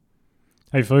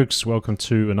Hey folks, welcome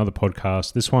to another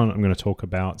podcast. This one I'm going to talk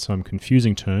about some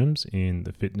confusing terms in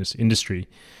the fitness industry.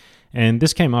 And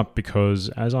this came up because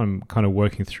as I'm kind of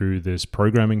working through this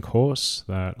programming course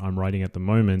that I'm writing at the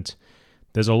moment,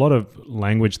 there's a lot of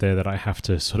language there that I have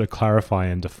to sort of clarify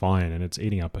and define, and it's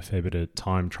eating up a fair bit of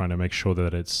time trying to make sure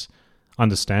that it's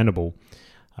understandable.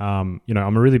 I'm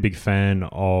a really big fan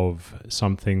of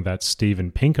something that Steven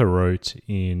Pinker wrote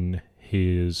in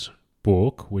his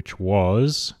book, which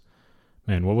was...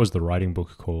 what was the writing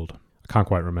book called? I can't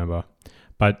quite remember.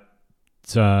 But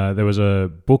there was a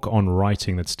book on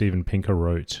writing that Steven Pinker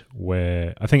wrote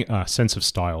where, I think, Sense of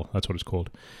Style, that's what it's called.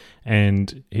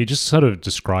 And he just sort of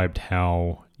described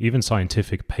how even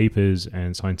scientific papers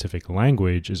and scientific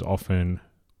language is often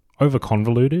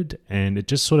over-convoluted, and it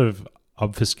just sort of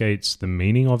obfuscates the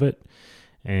meaning of it.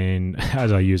 And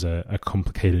as I use a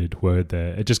complicated word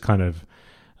there, it just kind of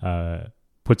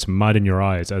puts mud in your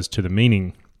eyes as to the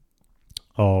meaning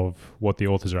of what the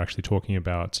authors are actually talking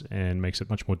about, and makes it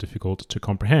much more difficult to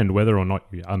comprehend whether or not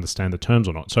you understand the terms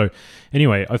or not. So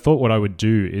anyway, I thought what I would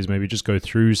do is maybe just go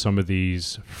through some of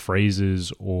these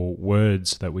phrases or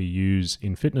words that we use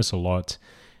in fitness a lot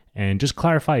and just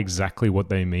clarify exactly what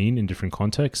they mean in different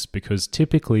contexts, because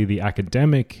typically the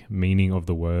academic meaning of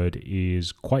the word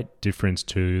is quite different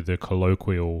to the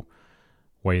colloquial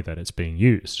way that it's being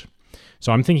used.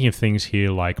 So I'm thinking of things here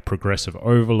like progressive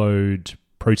overload,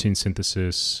 protein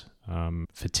synthesis,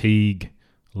 fatigue,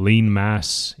 lean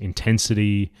mass,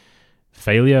 intensity,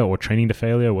 failure or training to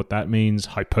failure, what that means,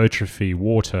 hypertrophy,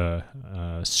 water,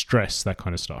 stress, that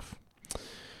kind of stuff.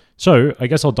 So I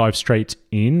guess I'll dive straight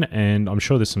in, and I'm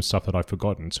sure there's some stuff that I've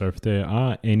forgotten. So if there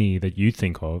are any that you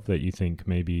think of that you think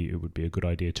maybe it would be a good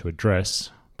idea to address,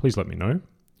 please let me know.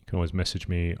 You can always message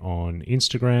me on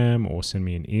Instagram or send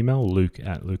me an email,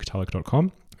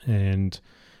 luke@lukeitalic.com, and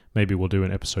maybe we'll do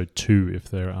an episode 2 if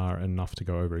there are enough to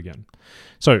go over again.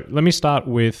 So let me start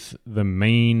with the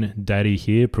main daddy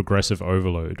here, progressive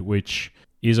overload, which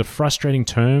is a frustrating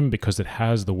term because it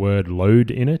has the word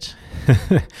load in it,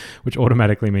 which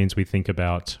automatically means we think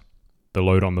about the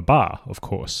load on the bar, of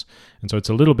course. And so it's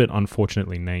a little bit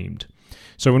unfortunately named.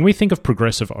 So when we think of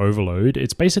progressive overload,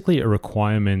 it's basically a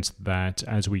requirement that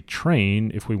as we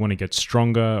train, if we want to get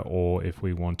stronger or if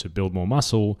we want to build more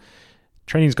muscle,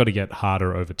 training's got to get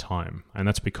harder over time. And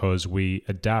that's because we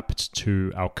adapt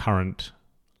to our current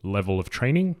level of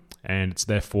training, and it's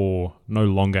therefore no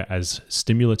longer as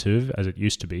stimulative as it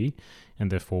used to be,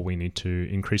 and therefore we need to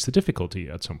increase the difficulty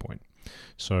at some point.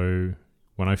 So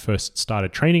when I first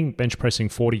started training, bench pressing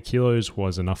 40 kilos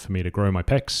was enough for me to grow my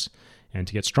pecs and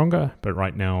to get stronger, but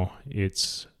right now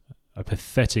it's a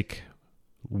pathetic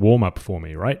warm-up for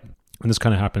me, right? And this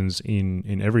kind of happens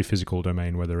in every physical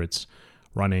domain, whether it's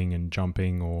running and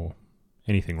jumping or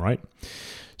anything, right?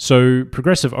 So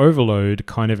progressive overload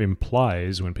kind of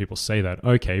implies, when people say that,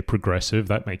 okay, progressive,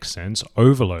 that makes sense.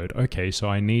 Overload, okay, so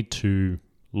I need to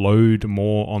load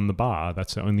more on the bar.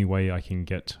 That's the only way I can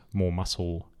get more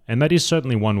muscle. And that is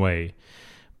certainly one way.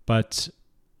 But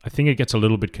I think it gets a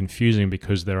little bit confusing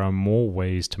because there are more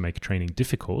ways to make training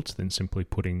difficult than simply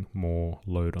putting more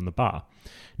load on the bar.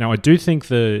 Now, I do think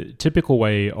the typical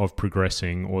way of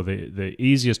progressing, or the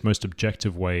easiest, most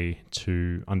objective way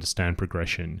to understand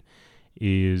progression,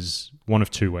 is one of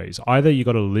two ways. Either you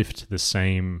got to lift the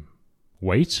same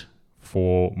weight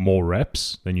for more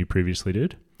reps than you previously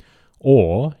did,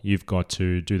 or you've got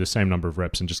to do the same number of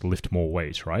reps and just lift more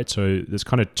weight, right? So there's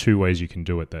kind of two ways you can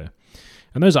do it there.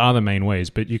 And those are the main ways,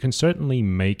 but you can certainly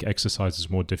make exercises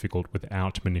more difficult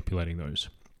without manipulating those.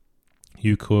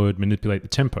 You could manipulate the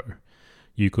tempo.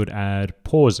 You could add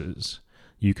pauses.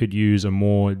 You could use a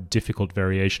more difficult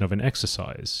variation of an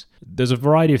exercise. There's a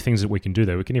variety of things that we can do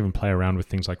there. We can even play around with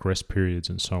things like rest periods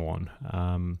and so on.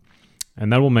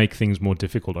 And that will make things more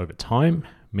difficult over time,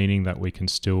 meaning that we can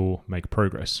still make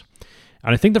progress.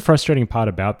 And I think the frustrating part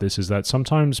about this is that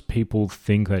sometimes people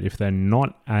think that if they're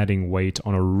not adding weight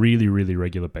on a really, really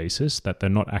regular basis, that they're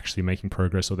not actually making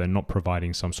progress, or they're not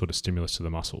providing some sort of stimulus to the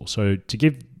muscle. So to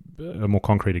give a more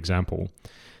concrete example,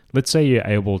 let's say you're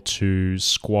able to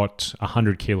squat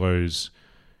 100 kilos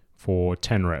for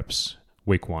 10 reps,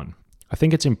 week 1. I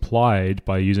think it's implied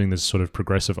by using this sort of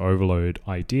progressive overload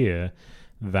idea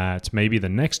that maybe the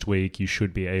next week you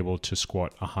should be able to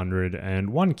squat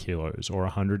 101 kilos or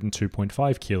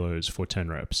 102.5 kilos for 10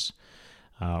 reps.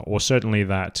 Or certainly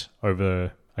that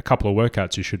over a couple of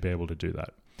workouts you should be able to do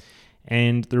that.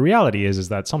 And the reality is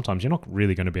that sometimes you're not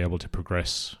really going to be able to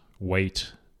progress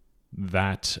weight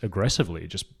that aggressively.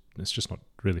 It's just not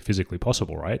really physically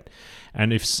possible, right?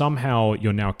 And if somehow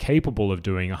you're now capable of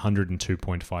doing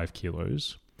 102.5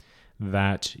 kilos,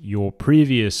 that your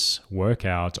previous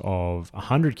workout of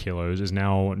 100 kilos is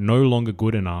now no longer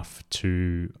good enough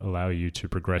to allow you to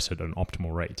progress at an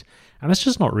optimal rate. And that's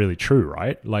just not really true,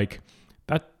 right? Like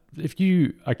that, if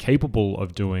you are capable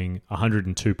of doing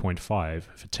 102.5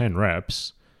 for 10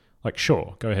 reps, like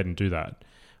sure, go ahead and do that.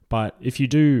 But if you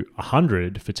do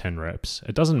 100 for 10 reps,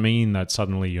 it doesn't mean that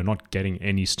suddenly you're not getting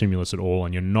any stimulus at all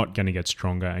and you're not going to get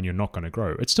stronger and you're not going to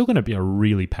grow. It's still going to be a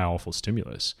really powerful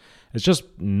stimulus. It's just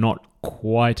not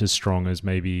quite as strong as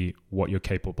maybe what you're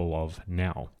capable of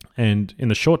now. And in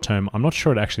the short term, I'm not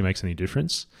sure it actually makes any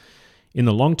difference. In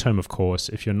the long term, of course,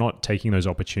 if you're not taking those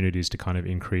opportunities to kind of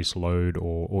increase load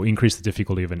or increase the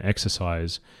difficulty of an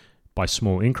exercise by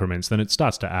small increments, then it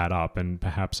starts to add up. And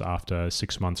perhaps after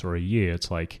 6 months or a year,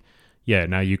 it's like, yeah,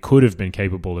 now you could have been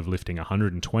capable of lifting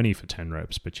 120 for 10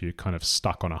 reps, but you're kind of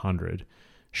stuck on 100.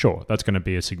 Sure, that's going to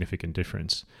be a significant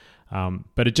difference.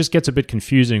 But it just gets a bit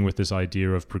confusing with this idea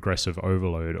of progressive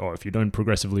overload, or if you don't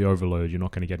progressively overload, you're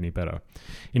not going to get any better.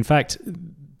 In fact,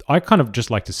 I kind of just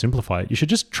like to simplify it. You should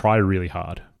just try really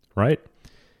hard, right?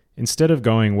 Instead of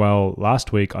going, well,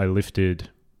 last week I lifted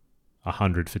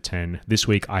 100 for 10. This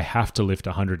week I have to lift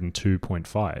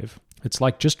 102.5. It's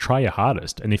like, just try your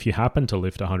hardest. And if you happen to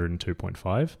lift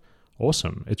 102.5,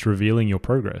 awesome. It's revealing your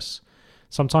progress.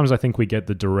 Sometimes I think we get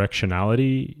the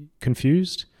directionality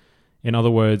confused. In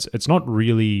other words, it's not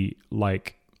really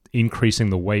like increasing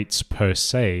the weights per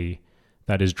se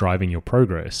that is driving your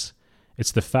progress.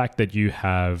 It's the fact that you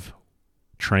have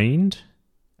trained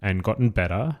and gotten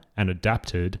better and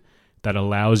adapted that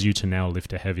allows you to now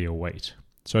lift a heavier weight.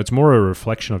 So it's more a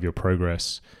reflection of your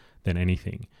progress than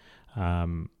anything.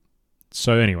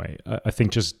 So anyway, I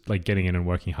think just like getting in and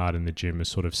working hard in the gym is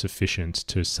sort of sufficient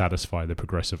to satisfy the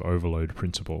progressive overload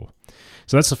principle.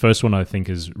 So that's the first one I think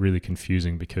is really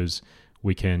confusing, because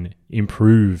we can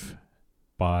improve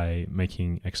by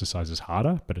making exercises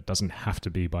harder, but it doesn't have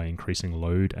to be by increasing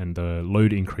load, and the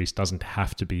load increase doesn't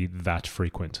have to be that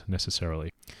frequent necessarily.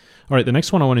 All right, the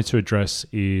next one I wanted to address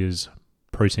is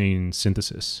protein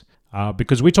synthesis.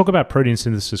 Because we talk about protein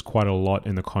synthesis quite a lot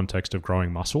in the context of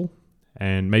growing muscle,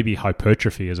 and maybe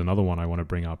hypertrophy is another one I want to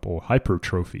bring up, or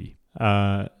hypertrophy.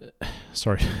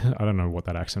 Sorry, I don't know what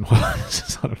that accent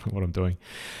was. I don't know what I'm doing.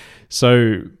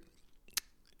 So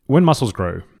when muscles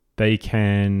grow, they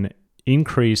can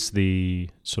increase the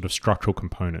sort of structural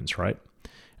components, right?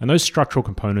 And those structural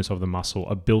components of the muscle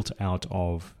are built out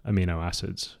of amino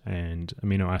acids, and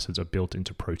amino acids are built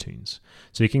into proteins.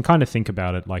 So you can kind of think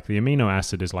about it like the amino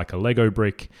acid is like a Lego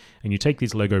brick, and you take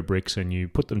these Lego bricks and you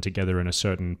put them together in a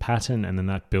certain pattern, and then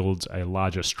that builds a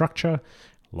larger structure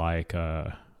like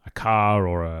a car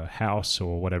or a house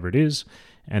or whatever it is,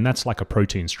 and that's like a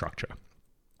protein structure.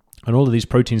 And all of these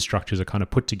protein structures are kind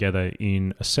of put together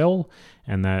in a cell,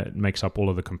 and that makes up all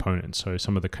of the components. So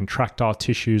some of the contractile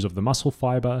tissues of the muscle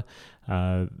fiber,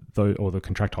 or the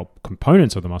contractile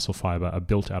components of the muscle fiber, are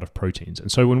built out of proteins.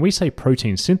 And so when we say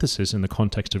protein synthesis in the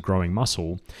context of growing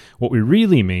muscle, what we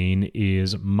really mean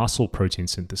is muscle protein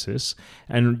synthesis.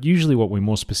 And usually what we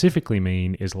more specifically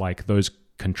mean is like those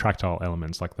contractile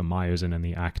elements, like the myosin and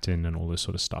the actin and all this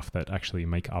sort of stuff that actually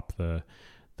make up the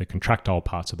contractile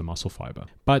parts of the muscle fiber.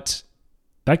 But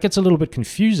that gets a little bit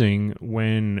confusing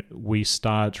when we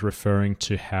start referring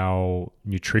to how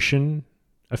nutrition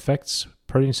affects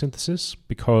protein synthesis,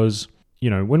 because, you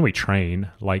know, when we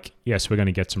train, like, yes, we're going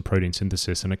to get some protein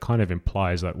synthesis, and it kind of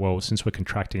implies that, well, since we're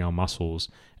contracting our muscles,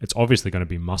 it's obviously going to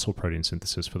be muscle protein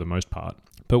synthesis for the most part.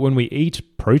 But when we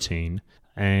eat protein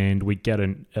and we get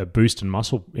a boost in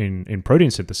muscle in protein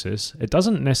synthesis, it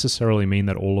doesn't necessarily mean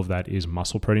that all of that is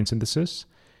muscle protein synthesis.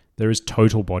 There is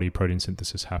total body protein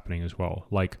synthesis happening as well.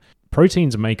 Like,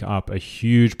 proteins make up a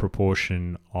huge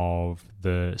proportion of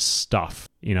the stuff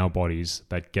in our bodies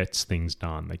that gets things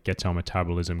done, that gets our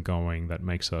metabolism going, that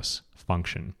makes us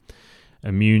function.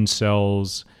 Immune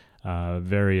cells,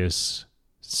 various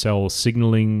cell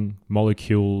signaling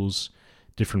molecules,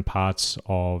 different parts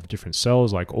of different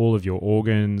cells, like all of your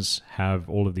organs have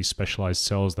all of these specialized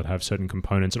cells that have certain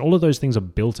components, and all of those things are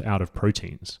built out of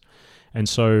proteins. And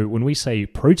so when we say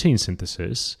protein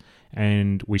synthesis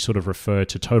and we sort of refer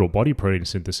to total body protein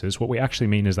synthesis, what we actually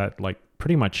mean is that, like,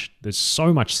 pretty much there's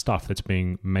so much stuff that's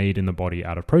being made in the body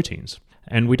out of proteins.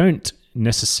 And we don't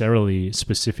necessarily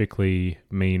specifically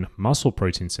mean muscle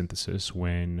protein synthesis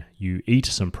when you eat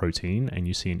some protein and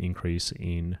you see an increase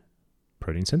in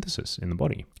protein synthesis in the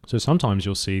body. So sometimes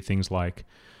you'll see things like,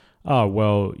 oh,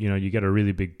 well, you know, you get a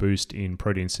really big boost in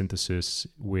protein synthesis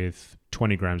with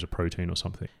 20 grams of protein or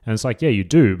something. And it's like, yeah, you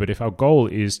do. But if our goal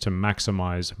is to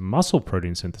maximize muscle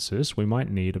protein synthesis, we might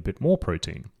need a bit more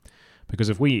protein. Because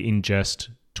if we ingest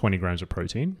 20 grams of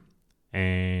protein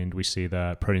and we see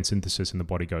that protein synthesis in the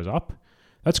body goes up.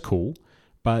 That's cool.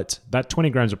 But that 20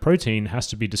 grams of protein has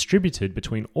to be distributed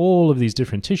between all of these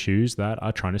different tissues that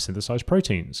are trying to synthesize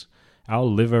proteins. Our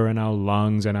liver and our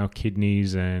lungs and our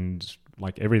kidneys and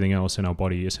like everything else in our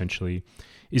body essentially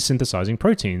is synthesizing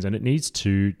proteins, and it needs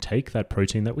to take that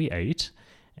protein that we ate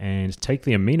and take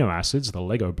the amino acids, the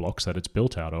Lego blocks that it's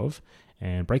built out of,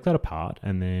 and break that apart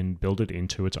and then build it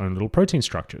into its own little protein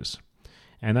structures.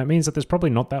 And that means that there's probably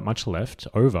not that much left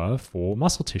over for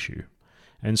muscle tissue.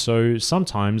 And so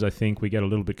sometimes I think we get a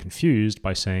little bit confused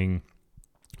by saying,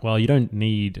 well, you don't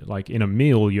need, like in a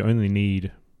meal, you only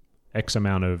need X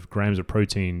amount of grams of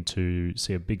protein to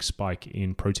see a big spike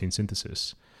in protein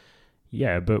synthesis.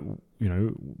 Yeah, but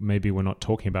maybe we're not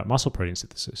talking about muscle protein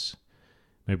synthesis.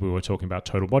 Maybe we're talking about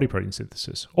total body protein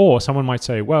synthesis. Or someone might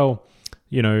say, well,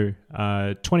 20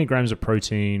 grams of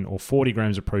protein or 40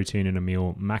 grams of protein in a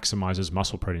meal maximizes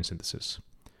muscle protein synthesis.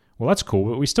 Well, that's cool,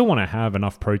 but we still want to have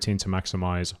enough protein to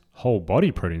maximize whole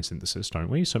body protein synthesis, don't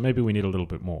we? So maybe we need a little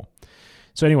bit more.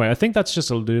 So anyway, I think that's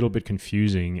just a little bit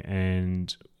confusing,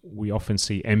 and we often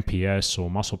see MPS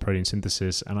or muscle protein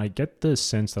synthesis, and I get the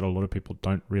sense that a lot of people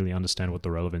don't really understand what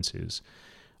the relevance is.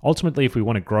 Ultimately, if we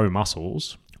want to grow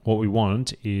muscles, what we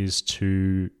want is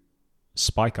to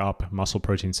spike up muscle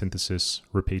protein synthesis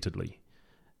repeatedly.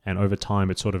 And over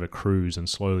time, it sort of accrues, and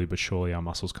slowly but surely our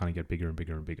muscles kind of get bigger and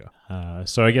bigger and bigger.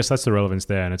 So I guess that's the relevance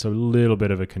there. And it's a little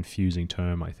bit of a confusing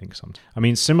term, I think, sometimes. I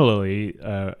mean, similarly,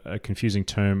 a confusing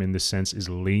term in this sense is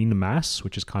lean mass,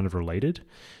 which is kind of related.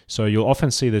 So you'll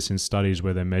often see this in studies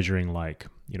where they're measuring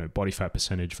body fat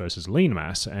percentage versus lean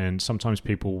mass. And sometimes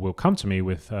people will come to me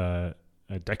with a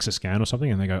DEXA scan or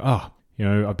something, and they go,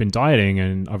 I've been dieting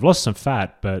and I've lost some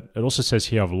fat, but it also says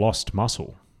here I've lost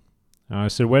muscle. I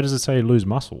said, where does it say lose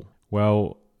muscle?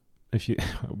 Well,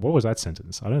 what was that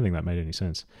sentence? I don't think that made any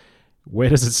sense. Where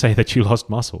does it say that you lost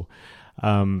muscle?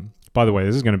 By the way,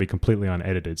 this is going to be completely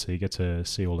unedited, so you get to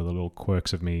see all of the little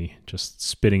quirks of me just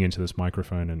spitting into this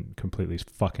microphone and completely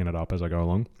fucking it up as I go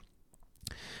along.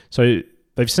 So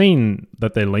they've seen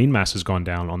that their lean mass has gone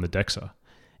down on the DEXA.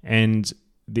 And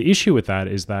the issue with that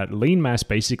is that lean mass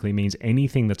basically means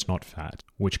anything that's not fat,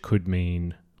 which could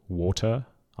mean water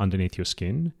underneath your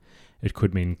skin. It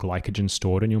could mean glycogen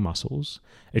stored in your muscles.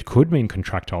 It could mean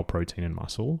contractile protein in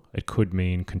muscle. It could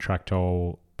mean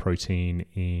contractile protein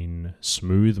in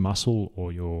smooth muscle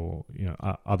or your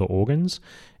other organs.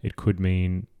 It could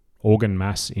mean organ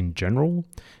mass in general.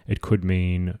 It could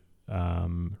mean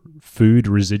food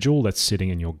residual that's sitting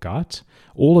in your gut.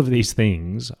 All of these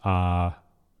things are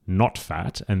not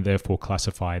fat and therefore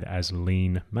classified as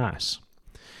lean mass.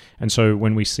 And so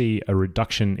when we see a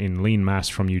reduction in lean mass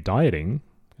from you dieting,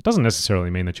 it doesn't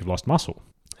necessarily mean that you've lost muscle.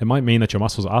 It might mean that your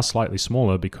muscles are slightly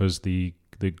smaller because the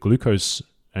glucose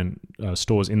and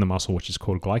stores in the muscle, which is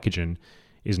called glycogen,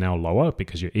 is now lower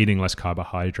because you're eating less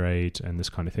carbohydrate and this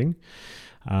kind of thing.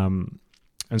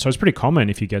 And so it's pretty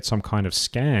common if you get some kind of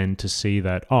scan to see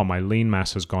that, my lean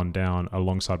mass has gone down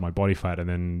alongside my body fat, and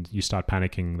then you start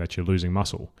panicking that you're losing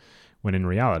muscle. When in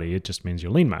reality, it just means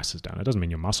your lean mass is down. It doesn't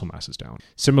mean your muscle mass is down.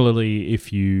 Similarly,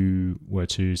 if you were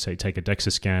to, say, take a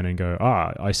DEXA scan and go,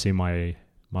 I see my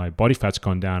body fat's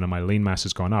gone down and my lean mass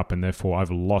has gone up, and therefore I've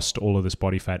lost all of this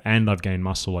body fat and I've gained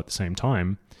muscle at the same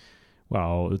time,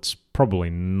 well, it's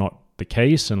probably not the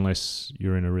case unless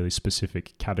you're in a really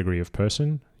specific category of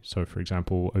person. So, for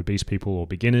example, obese people or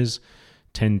beginners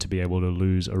tend to be able to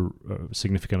lose a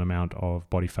significant amount of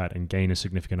body fat and gain a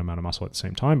significant amount of muscle at the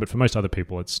same time. But for most other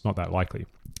people, it's not that likely.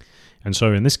 And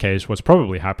so in this case, what's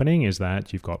probably happening is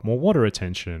that you've got more water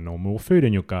retention or more food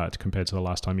in your gut compared to the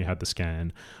last time you had the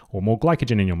scan, or more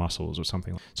glycogen in your muscles or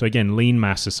something. So again, lean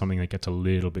mass is something that gets a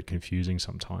little bit confusing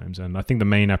sometimes. And I think the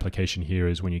main application here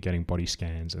is when you're getting body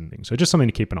scans and things. So just something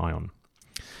to keep an eye on.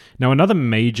 Now, another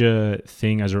major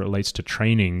thing as it relates to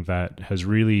training that has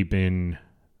really been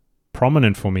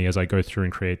prominent for me as I go through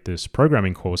and create this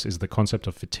programming course is the concept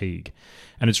of fatigue.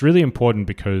 And it's really important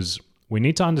because we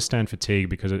need to understand fatigue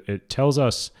because it tells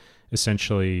us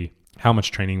essentially how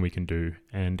much training we can do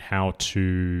and how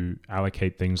to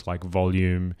allocate things like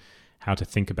volume, how to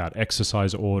think about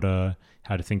exercise order,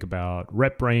 how to think about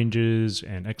rep ranges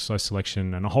and exercise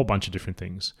selection and a whole bunch of different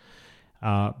things.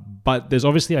 But there's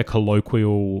obviously a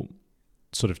colloquial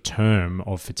sort of term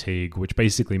of fatigue, which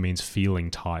basically means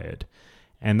feeling tired.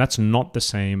 And that's not the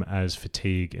same as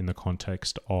fatigue in the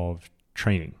context of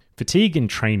training. Fatigue in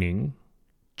training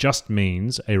just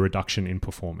means a reduction in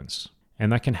performance.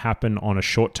 And that can happen on a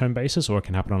short-term basis or it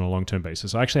can happen on a long-term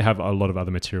basis. I actually have a lot of other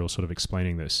material sort of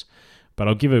explaining this, but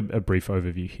I'll give a brief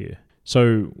overview here.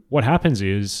 So what happens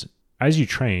is, as you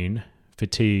train,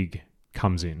 fatigue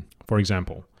comes in. For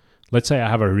example, let's say I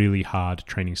have a really hard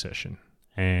training session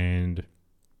and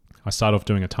I start off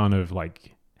doing a ton of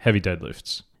like heavy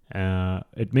deadlifts.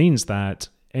 It means that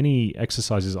any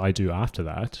exercises I do after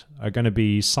that are going to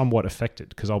be somewhat affected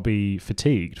because I'll be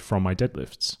fatigued from my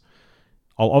deadlifts.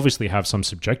 I'll obviously have some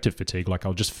subjective fatigue, like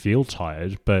I'll just feel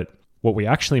tired, but what we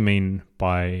actually mean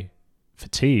by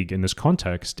fatigue in this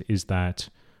context is that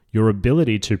your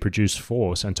ability to produce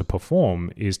force and to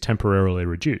perform is temporarily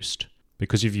reduced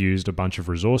because you've used a bunch of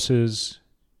resources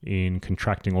in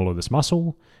contracting all of this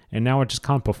muscle, and now it just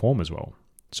can't perform as well.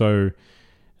 So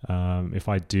if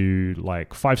I do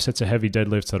like 5 sets of heavy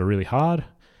deadlifts that are really hard,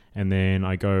 and then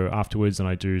I go afterwards and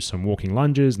I do some walking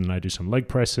lunges, and then I do some leg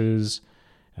presses,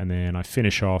 and then I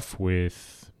finish off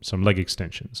with some leg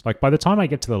extensions. Like by the time I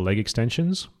get to the leg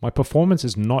extensions, my performance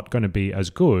is not going to be as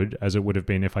good as it would have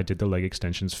been if I did the leg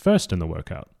extensions first in the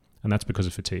workout. And that's because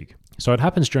of fatigue. So it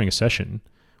happens during a session,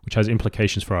 which has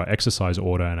implications for our exercise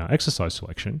order and our exercise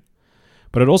selection.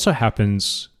 But it also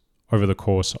happens over the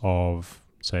course of,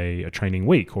 say, a training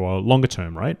week or a longer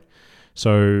term, right?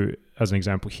 So as an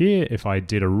example here, if I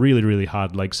did a really, really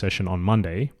hard leg session on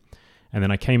Monday, and then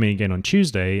I came in again on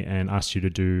Tuesday and asked you to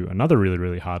do another really,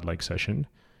 really hard leg session,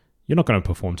 you're not going to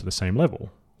perform to the same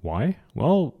level. Why?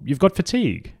 Well, you've got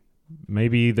fatigue.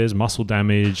 Maybe there's muscle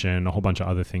damage and a whole bunch of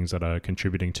other things that are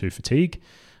contributing to fatigue.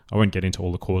 I won't get into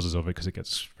all the causes of it because it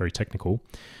gets very technical.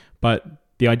 But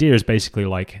the idea is basically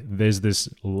like there's this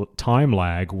time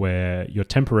lag where you're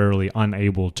temporarily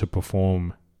unable to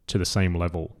perform to the same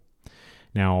level.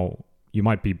 Now, you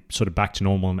might be sort of back to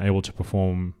normal and able to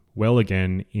perform well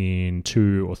again in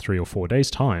 2 or 3 or 4 days'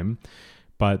 time,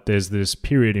 but there's this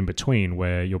period in between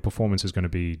where your performance is going to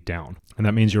be down. And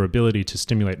that means your ability to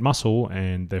stimulate muscle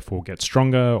and therefore get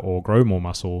stronger or grow more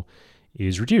muscle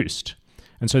is reduced.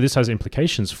 And so this has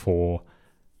implications for,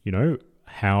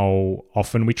 how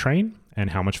often we train and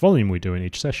how much volume we do in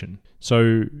each session.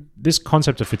 So this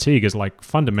concept of fatigue is like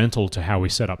fundamental to how we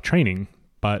set up training,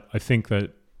 but I think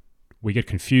that we get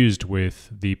confused with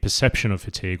the perception of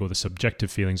fatigue or the subjective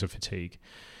feelings of fatigue.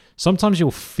 Sometimes you'll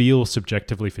feel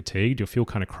subjectively fatigued, you'll feel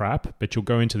kind of crap, but you'll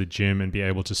go into the gym and be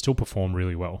able to still perform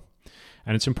really well.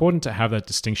 And it's important to have that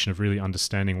distinction of really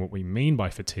understanding what we mean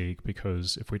by fatigue,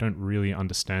 because if we don't really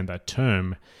understand that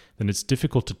term, then it's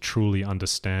difficult to truly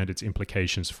understand its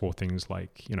implications for things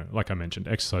like, like I mentioned,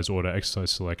 exercise order, exercise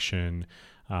selection,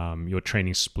 your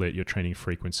training split, your training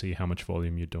frequency, how much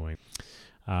volume you're doing.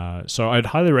 So I'd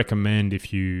highly recommend,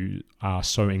 if you are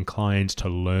so inclined to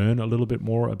learn a little bit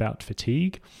more about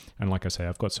fatigue, and like I say,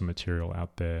 I've got some material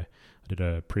out there. I did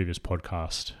a previous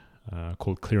podcast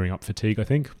called Clearing Up Fatigue, I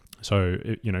think. So,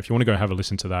 if you want to go have a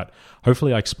listen to that,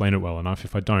 hopefully I explain it well enough.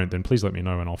 If I don't, then please let me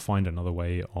know and I'll find another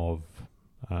way of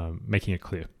making it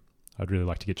clear. I'd really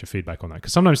like to get your feedback on that,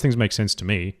 because sometimes things make sense to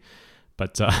me,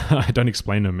 but I don't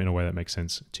explain them in a way that makes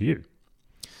sense to you.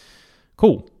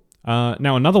 Cool.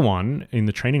 Now, another one in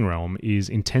the training realm is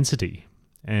intensity.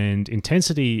 And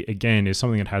intensity, again, is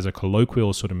something that has a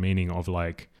colloquial sort of meaning of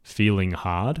like feeling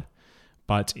hard.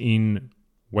 But in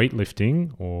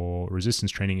weightlifting or resistance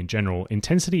training in general,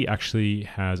 intensity actually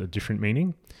has a different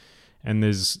meaning. And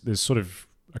there's sort of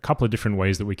a couple of different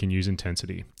ways that we can use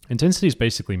intensity. Intensity is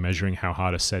basically measuring how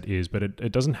hard a set is, but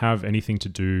it doesn't have anything to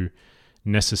do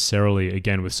necessarily,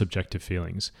 again, with subjective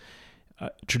feelings.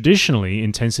 Traditionally,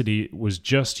 intensity was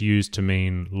just used to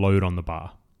mean load on the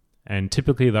bar. And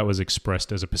typically that was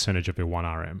expressed as a percentage of your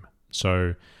 1RM.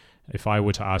 So if I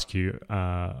were to ask you,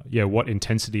 what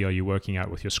intensity are you working at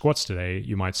with your squats today?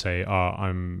 You might say,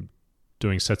 I'm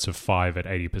doing sets of 5 at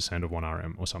 80% of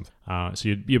 1RM or something.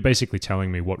 So you're basically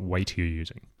telling me what weight you're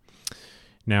using.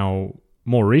 Now,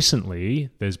 more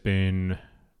recently, there's been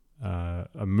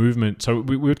a movement. So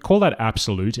we would call that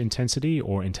absolute intensity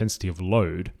or intensity of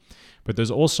load. But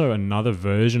there's also another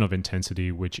version of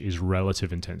intensity, which is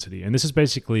relative intensity. And this is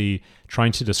basically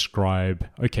trying to describe,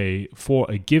 okay, for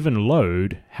a given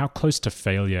load, how close to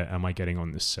failure am I getting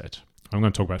on this set? I'm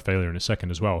going to talk about failure in a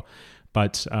second as well.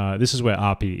 But this is where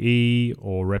RPE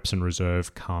or reps in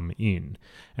reserve come in.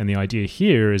 And the idea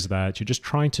here is that you're just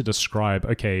trying to describe,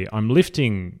 okay, I'm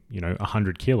lifting,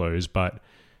 100 kilos, but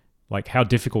like how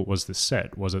difficult was this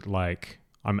set? Was it like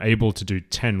I'm able to do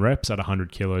 10 reps at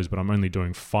 100 kilos, but I'm only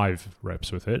doing 5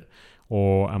 reps with it?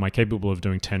 Or am I capable of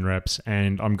doing 10 reps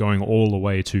and I'm going all the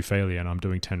way to failure and I'm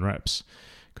doing 10 reps?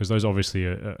 Because those obviously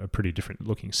are pretty different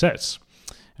looking sets.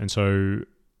 And so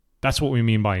that's what we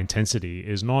mean by intensity,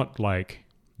 is not like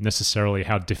necessarily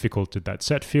how difficult did that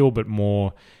set feel, but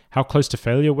more how close to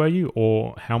failure were you,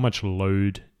 or how much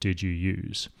load did you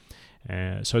use?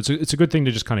 So it's a good thing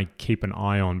to just kind of keep an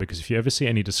eye on, because if you ever see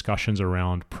any discussions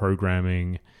around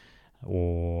programming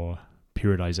or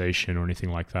periodization or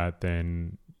anything like that,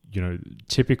 then,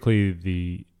 typically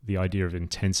the idea of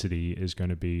intensity is going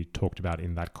to be talked about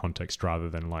in that context rather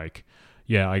than like,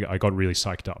 I got really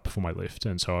psyched up for my lift,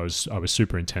 and so I was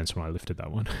super intense when I lifted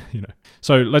that one.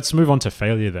 So let's move on to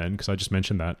failure then, because I just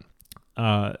mentioned that.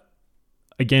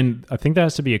 Again, I think there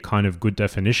has to be a kind of good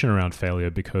definition around failure,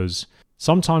 because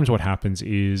sometimes what happens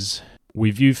is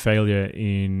we view failure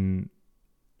in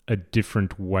a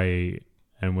different way,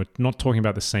 and we're not talking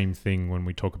about the same thing when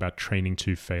we talk about training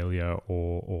to failure,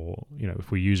 or if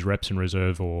we use reps in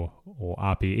reserve or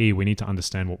RPE, we need to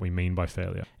understand what we mean by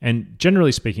failure. And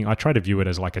generally speaking, I try to view it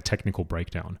as like a technical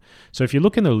breakdown. So if you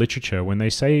look in the literature, when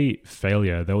they say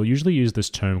failure, they'll usually use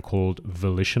this term called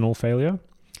volitional failure.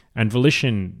 And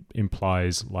volition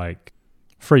implies like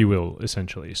free will,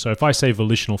 essentially. So if I say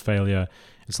volitional failure,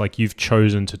 it's like you've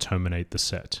chosen to terminate the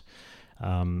set.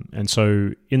 And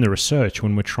so in the research,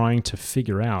 when we're trying to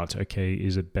figure out, okay,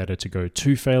 is it better to go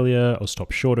to failure or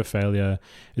stop short of failure,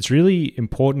 it's really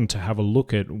important to have a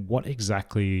look at what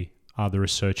exactly are the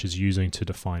researchers using to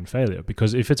define failure.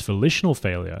 Because if it's volitional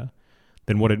failure,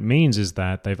 then what it means is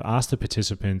that they've asked the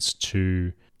participants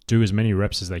to do as many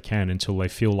reps as they can until they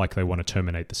feel like they want to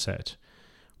terminate the set,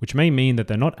 which may mean that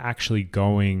they're not actually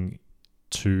going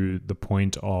to the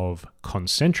point of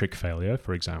concentric failure,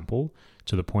 for example,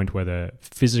 to the point where they're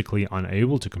physically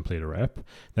unable to complete a rep.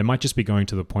 They might just be going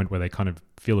to the point where they kind of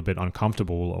feel a bit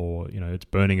uncomfortable, or it's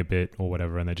burning a bit or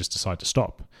whatever, and they just decide to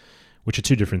stop, which are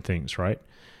two different things, right?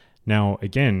 Now,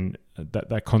 again,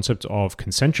 that concept of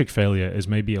concentric failure is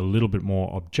maybe a little bit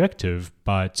more objective,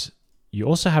 but you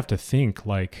also have to think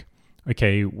like,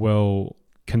 okay, well,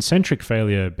 concentric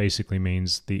failure basically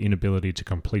means the inability to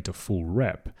complete a full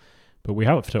rep. But we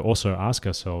have to also ask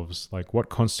ourselves, like, what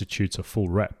constitutes a full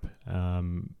rep?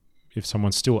 If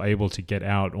someone's still able to get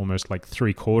out almost like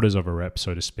 3/4 of a rep,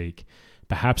 so to speak,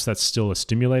 perhaps that's still a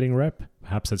stimulating rep.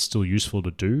 Perhaps that's still useful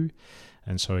to do.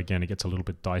 And so again, it gets a little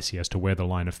bit dicey as to where the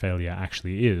line of failure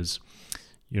actually is.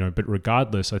 But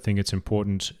regardless, I think it's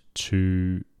important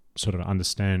to sort of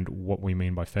understand what we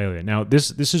mean by failure. Now, this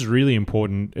is really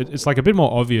important. It's like a bit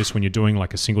more obvious when you're doing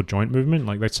like a single joint movement.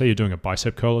 Like let's say you're doing a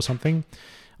bicep curl or something.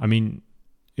 I mean,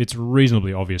 it's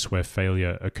reasonably obvious where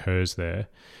failure occurs there.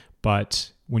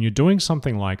 But when you're doing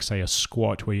something like, say, a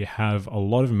squat where you have a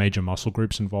lot of major muscle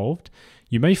groups involved,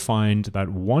 you may find that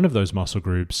one of those muscle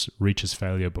groups reaches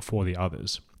failure before the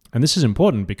others. And this is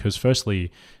important because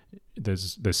firstly,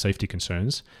 there's safety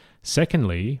concerns.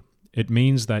 Secondly, it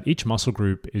means that each muscle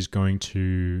group is going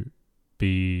to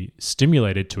be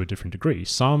stimulated to a different degree.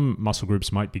 Some muscle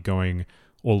groups might be going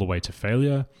all the way to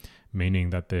failure, meaning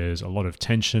that there's a lot of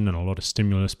tension and a lot of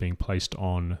stimulus being placed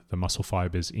on the muscle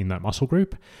fibers in that muscle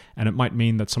group. And it might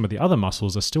mean that some of the other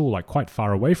muscles are still like quite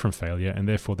far away from failure, and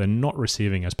therefore they're not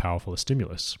receiving as powerful a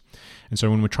stimulus. And so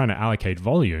when we're trying to allocate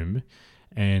volume,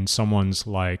 and someone's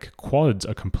like quads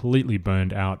are completely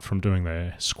burned out from doing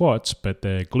their squats, but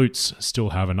their glutes still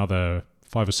have another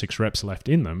 5 or 6 reps left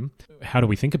in them, how do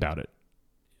we think about it?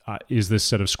 Is this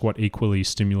set of squat equally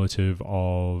stimulative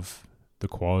of the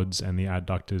quads and the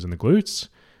adductors and the glutes?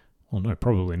 Well, no,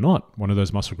 probably not. One of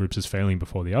those muscle groups is failing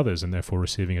before the others and therefore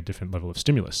receiving a different level of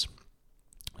stimulus.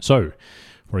 So,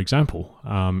 for example,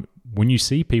 when you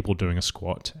see people doing a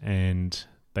squat and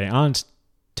they aren't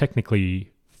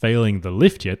technically failing the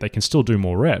lift yet, they can still do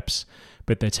more reps,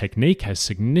 but their technique has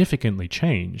significantly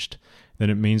changed, then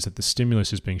it means that the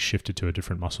stimulus is being shifted to a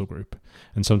different muscle group.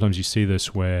 And sometimes you see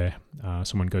this where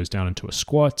someone goes down into a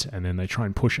squat and then they try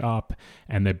and push up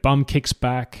and their bum kicks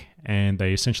back and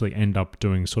they essentially end up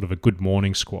doing sort of a good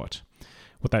morning squat.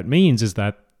 What that means is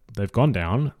that they've gone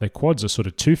down, their quads are sort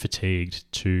of too fatigued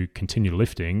to continue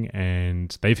lifting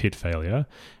and they've hit failure.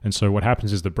 And so what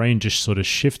happens is the brain just sort of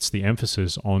shifts the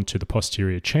emphasis onto the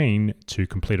posterior chain to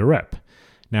complete a rep.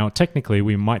 Now, technically,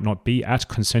 we might not be at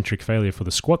concentric failure for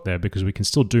the squat there because we can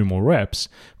still do more reps,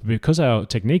 but because our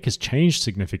technique has changed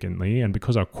significantly and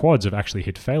because our quads have actually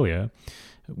hit failure,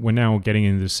 we're now getting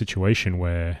into this situation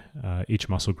where each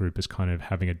muscle group is kind of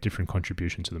having a different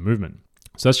contribution to the movement.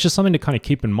 So that's just something to kind of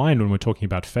keep in mind when we're talking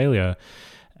about failure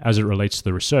as it relates to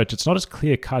the research. It's not as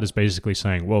clear cut as basically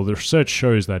saying, well, the research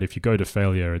shows that if you go to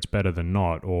failure, it's better than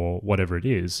not, or whatever it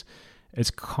is. It's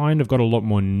kind of got a lot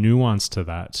more nuance to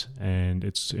that, and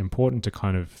it's important to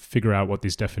kind of figure out what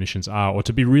these definitions are, or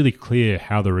to be really clear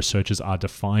how the researchers are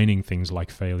defining things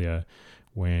like failure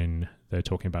when they're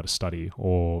talking about a study,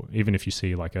 or even if you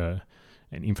see like an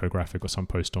infographic or some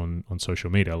post on social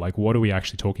media, like what are we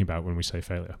actually talking about when we say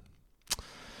failure?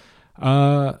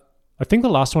 I think the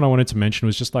last one I wanted to mention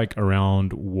was just like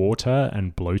around water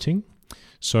and bloating.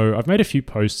 So I've made a few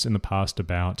posts in the past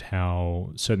about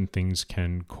how certain things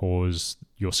can cause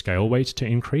your scale weight to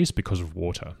increase because of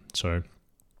water. So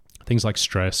things like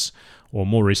stress, or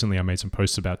more recently I made some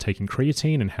posts about taking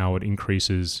creatine and how it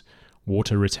increases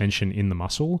water retention in the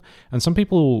muscle. And some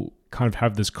people kind of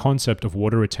have this concept of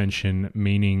water retention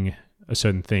meaning a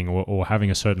certain thing or having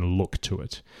a certain look to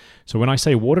it. So when I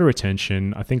say water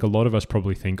retention, I think a lot of us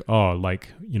probably think,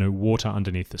 water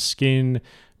underneath the skin.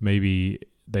 Maybe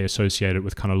they associate it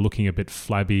with kind of looking a bit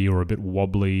flabby or a bit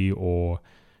wobbly or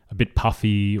a bit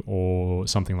puffy or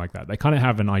something like that. They kind of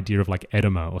have an idea of like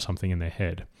edema or something in their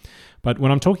head. But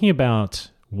when I'm talking about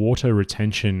water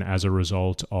retention as a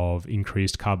result of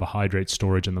increased carbohydrate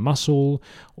storage in the muscle,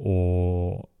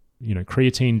 or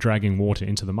creatine dragging water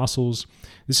into the muscles,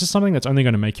 this is something that's only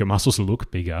going to make your muscles look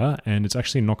bigger, and it's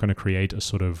actually not going to create a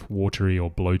sort of watery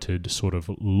or bloated sort of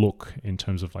look in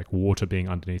terms of like water being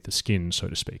underneath the skin, so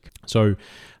to speak. So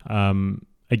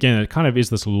again, it kind of is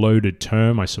this loaded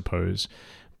term, I suppose,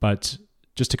 but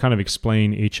just to kind of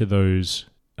explain each of those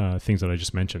things that I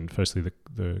just mentioned, firstly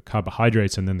the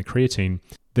carbohydrates and then the creatine,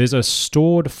 there's a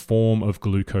stored form of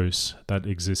glucose that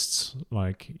exists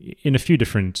like in a few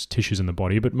different tissues in the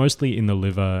body, but mostly in the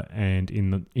liver and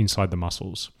inside the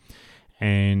muscles.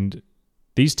 And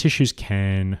these tissues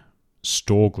can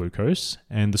store glucose,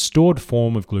 and the stored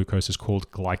form of glucose is called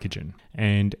glycogen.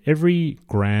 And every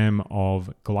gram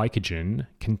of glycogen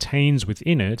contains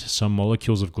within it some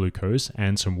molecules of glucose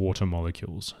and some water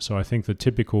molecules. So I think the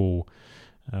typical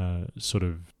sort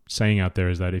of saying out there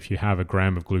is that if you have a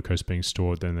gram of glucose being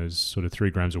stored, then there's sort of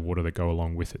 3 grams of water that go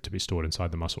along with it to be stored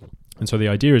inside the muscle. And so the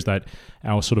idea is that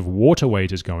our sort of water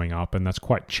weight is going up, and that's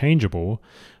quite changeable,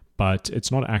 but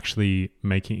it's not actually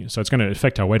so it's going to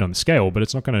affect our weight on the scale, but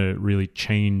it's not going to really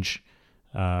change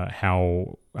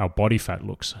how our body fat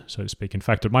looks, so to speak. In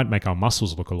fact, it might make our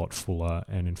muscles look a lot fuller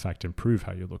and in fact improve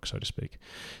how you look, so to speak.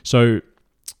 So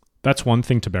that's one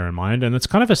thing to bear in mind, and it's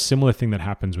kind of a similar thing that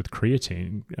happens with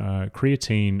creatine.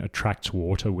 Creatine attracts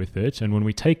water with it, and when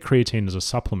we take creatine as a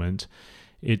supplement,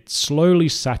 it slowly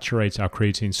saturates our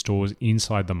creatine stores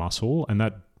inside the muscle, and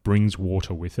that brings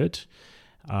water with it.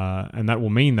 And that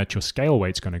will mean that your scale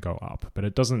weight's going to go up, but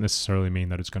it doesn't necessarily mean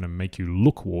that it's going to make you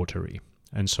look watery.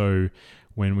 And so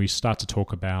when we start to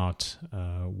talk about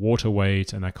water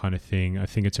weight and that kind of thing, I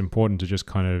think it's important to just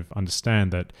kind of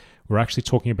understand that we're actually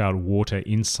talking about water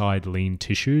inside lean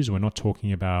tissues. We're not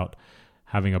talking about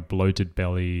having a bloated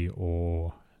belly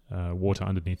or water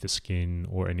underneath the skin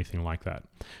or anything like that.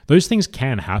 Those things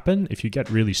can happen if you get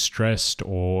really stressed,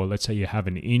 or let's say you have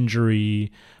an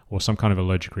injury or some kind of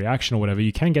allergic reaction or whatever.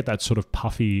 You can get that sort of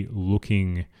puffy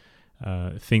looking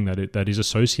thing that is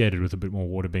associated with a bit more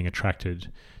water being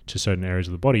attracted to certain areas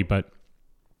of the body, but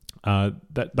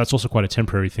that's also quite a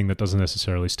temporary thing that doesn't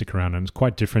necessarily stick around, and it's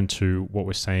quite different to what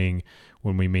we're saying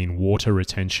when we mean water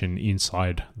retention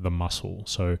inside the muscle.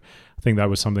 So I think that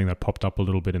was something that popped up a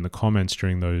little bit in the comments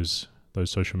during those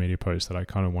social media posts that I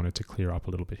kind of wanted to clear up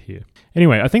a little bit here.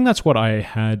 Anyway, I think that's what I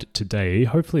had today.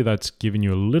 Hopefully that's given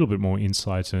you a little bit more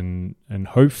insight, and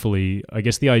hopefully, I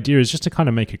guess the idea is just to kind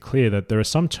of make it clear that there are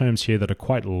some terms here that are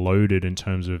quite loaded in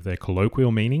terms of their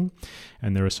colloquial meaning,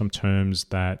 and there are some terms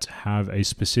that have a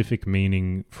specific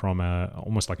meaning from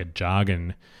almost like a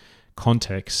jargon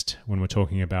context when we're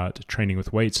talking about training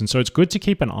with weights. And so it's good to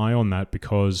keep an eye on that,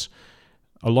 because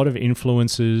a lot of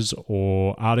influencers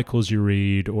or articles you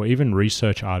read or even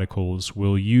research articles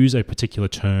will use a particular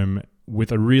term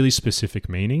with a really specific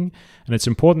meaning. And it's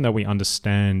important that we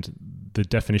understand the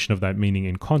definition of that meaning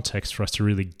in context for us to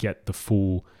really get the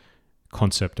full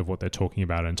concept of what they're talking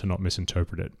about and to not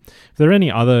misinterpret it. If there are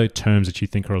any other terms that you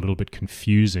think are a little bit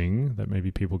confusing that maybe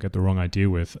people get the wrong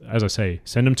idea with, as I say,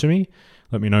 send them to me.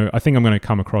 Let me know. I think I'm going to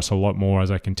come across a lot more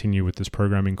as I continue with this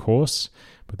programming course,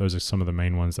 but those are some of the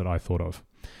main ones that I thought of.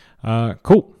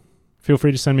 Cool. Feel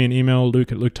free to send me an email,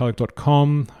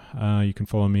 luke@luketulloch.com. You can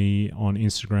follow me on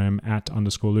Instagram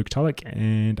 @_Luke Tulloch,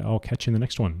 and I'll catch you in the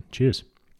next one. Cheers.